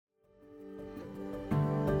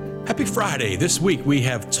Happy Friday. This week we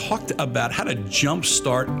have talked about how to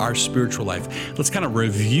jumpstart our spiritual life. Let's kind of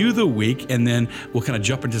review the week and then we'll kind of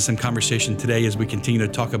jump into some conversation today as we continue to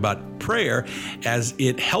talk about prayer as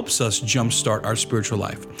it helps us jumpstart our spiritual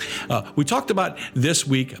life. We talked about this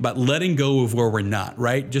week about letting go of where we're not,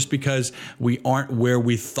 right? Just because we aren't where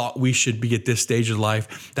we thought we should be at this stage of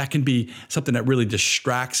life, that can be something that really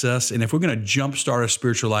distracts us. And if we're going to jumpstart our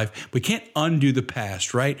spiritual life, we can't undo the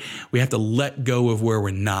past, right? We have to let go of where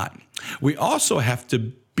we're not. We also have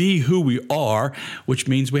to be who we are, which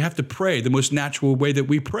means we have to pray the most natural way that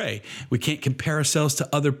we pray. We can't compare ourselves to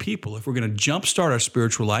other people. If we're going to jumpstart our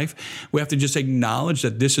spiritual life, we have to just acknowledge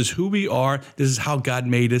that this is who we are, this is how God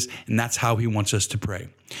made us, and that's how He wants us to pray.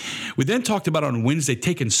 We then talked about on Wednesday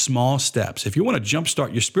taking small steps. If you want to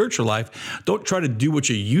jumpstart your spiritual life, don't try to do what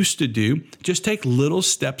you used to do. Just take little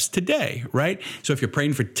steps today, right? So if you're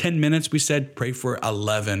praying for 10 minutes, we said pray for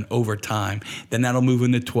 11 over time. Then that'll move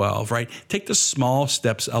into 12, right? Take the small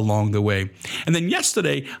steps along the way. And then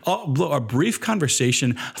yesterday, our brief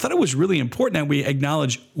conversation, I thought it was really important that we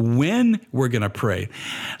acknowledge when we're going to pray.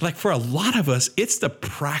 Like for a lot of us, it's the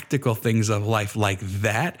practical things of life like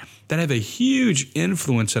that have a huge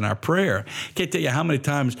influence in our prayer. Can't tell you how many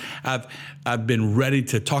times I've been ready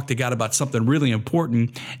to talk to God about something really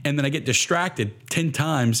important, and then I get distracted 10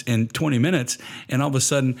 times in 20 minutes, and all of a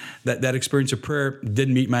sudden that experience of prayer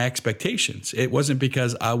didn't meet my expectations. It wasn't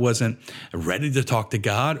because I wasn't ready to talk to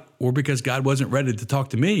God or because God wasn't ready to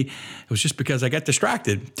talk to me. It was just because I got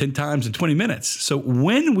distracted 10 times in 20 minutes. So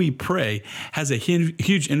when we pray has a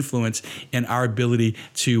huge influence in our ability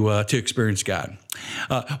to experience God.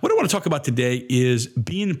 What I want to talk about today is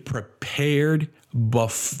being prepared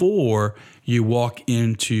before you walk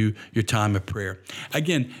into your time of prayer.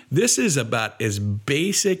 Again, this is about as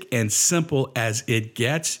basic and simple as it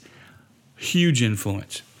gets. Huge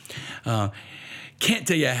influence. Can't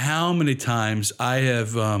tell you how many times I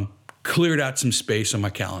have cleared out some space on my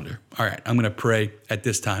calendar. All right, I'm going to pray at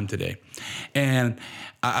this time today. And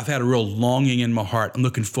I've had a real longing in my heart. I'm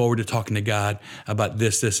looking forward to talking to God about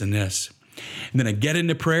this, and this. And then I get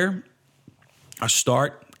into prayer. I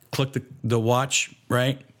start, click the watch,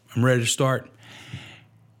 right? I'm ready to start.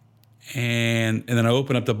 And then I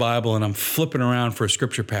open up the Bible and I'm flipping around for a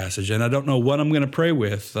scripture passage. And I don't know what I'm going to pray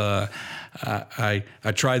with. I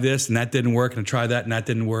try this and that didn't work. And I try that and that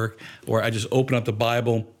didn't work. Or I just open up the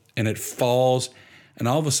Bible and it falls. And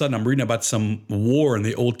all of a sudden I'm reading about some war in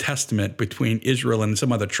the Old Testament between Israel and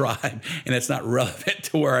some other tribe. And it's not relevant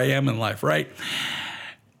to where I am in life, right?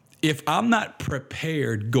 If I'm not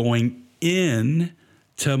prepared going in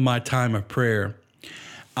to my time of prayer,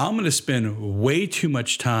 I'm going to spend way too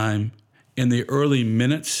much time in the early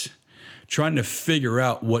minutes trying to figure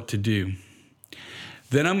out what to do.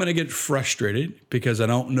 Then I'm going to get frustrated because I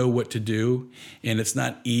don't know what to do and it's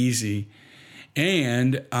not easy.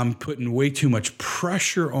 And I'm putting way too much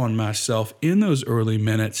pressure on myself in those early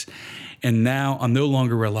minutes. And now I'm no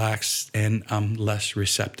longer relaxed and I'm less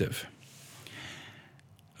receptive.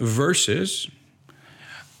 Versus,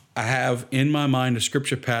 I have in my mind a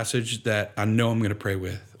scripture passage that I know I'm going to pray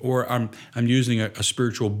with, or I'm using a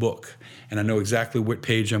spiritual book and I know exactly what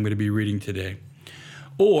page I'm going to be reading today,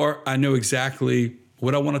 or I know exactly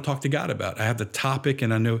what I want to talk to God about. I have the topic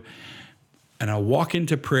and I know, and I walk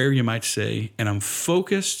into prayer, you might say, and I'm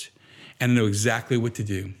focused and I know exactly what to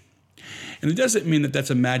do. And it doesn't mean that that's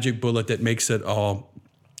a magic bullet that makes it all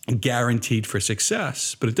guaranteed for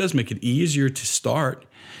success, but it does make it easier to start.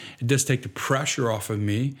 It does take the pressure off of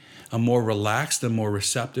me. I'm more relaxed, I'm more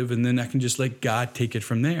receptive, and then I can just let God take it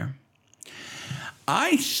from there.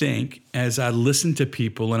 I think as I listen to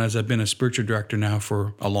people, and as I've been a spiritual director now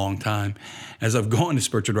for a long time, as I've gone to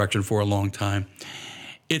spiritual direction for a long time,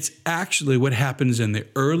 it's actually what happens in the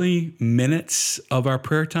early minutes of our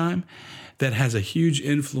prayer time that has a huge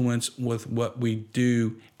influence with what we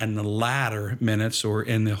do in the latter minutes or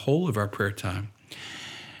in the whole of our prayer time.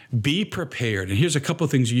 Be prepared. And here's a couple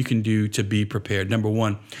of things you can do to be prepared. Number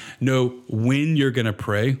one, know when you're going to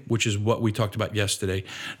pray, which is what we talked about yesterday.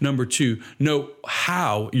 Number two, know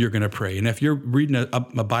how you're going to pray. And if you're reading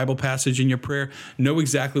a Bible passage in your prayer, know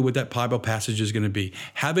exactly what that Bible passage is going to be.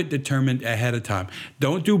 Have it determined ahead of time.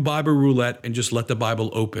 Don't do Bible roulette and just let the Bible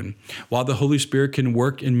open. While the Holy Spirit can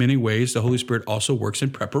work in many ways, the Holy Spirit also works in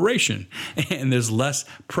preparation. And there's less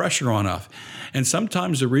pressure on us. And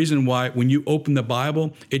sometimes the reason why when you open the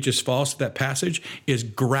Bible, it just falls to that passage is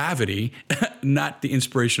gravity, not the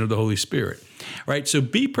inspiration of the Holy Spirit, right? So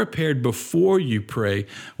be prepared before you pray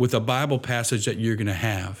with a Bible passage that you're going to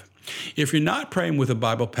have. If you're not praying with a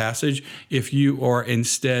Bible passage, if you are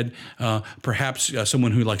instead perhaps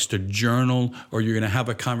someone who likes to journal, or you're going to have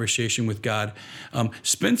a conversation with God,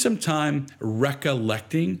 spend some time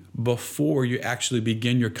recollecting before you actually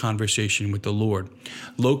begin your conversation with the Lord.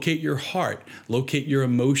 Locate your heart, locate your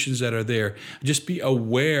emotions that are there. Just be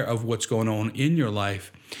aware of what's going on in your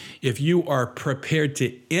life. If you are prepared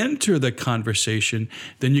to enter the conversation,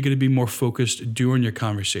 then you're going to be more focused during your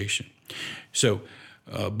conversation. So,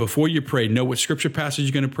 before you pray, know what scripture passage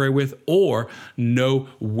you're going to pray with, or know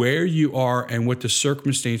where you are and what the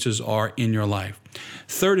circumstances are in your life.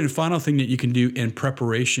 Third and final thing that you can do in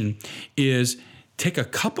preparation is take a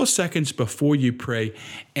couple seconds before you pray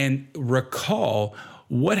and recall,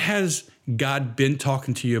 what has God been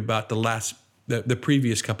talking to you about the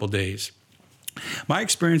previous couple days. My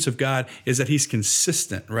experience of God is that he's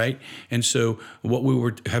consistent, right? And so what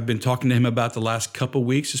we have been talking to him about the last couple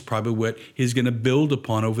weeks is probably what he's going to build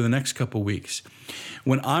upon over the next couple weeks.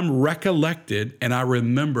 When I'm recollected and I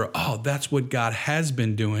remember, that's what God has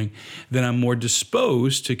been doing, then I'm more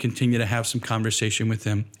disposed to continue to have some conversation with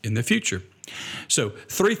him in the future. So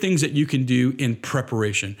 3 things that you can do in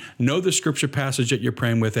preparation. Know the scripture passage that you're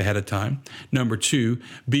praying with ahead of time. Number 2,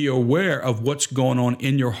 be aware of what's going on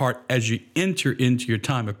in your heart as you enter into your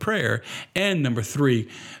time of prayer. And number 3,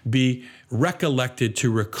 be recollected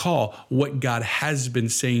to recall what God has been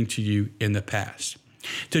saying to you in the past.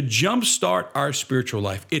 To jumpstart our spiritual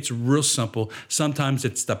life, it's real simple. Sometimes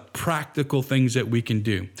it's the practical things that we can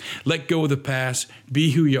do. Let go of the past, be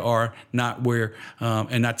who you are, not where,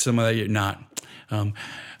 and not somebody you're not.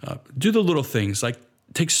 Do the little things, like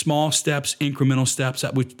take small steps, incremental steps.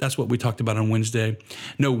 That's what we talked about on Wednesday.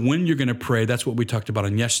 Know when you're going to pray. That's what we talked about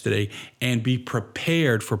on yesterday. And be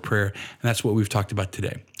prepared for prayer. And that's what we've talked about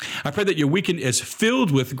today. I pray that your weekend is filled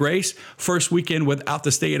with grace. First weekend without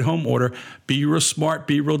the stay-at-home order. Be real smart.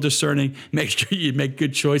 Be real discerning. Make sure you make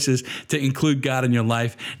good choices to include God in your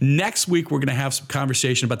life. Next week, we're going to have some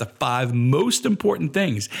conversation about the 5 most important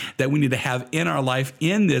things that we need to have in our life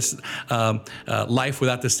in this life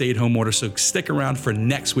without the stay-at-home order. So stick around for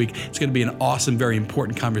next week. It's going to be an awesome, very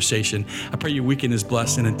important conversation. I pray your weekend is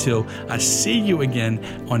blessed. And until I see you again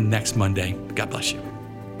on next Monday, God bless you.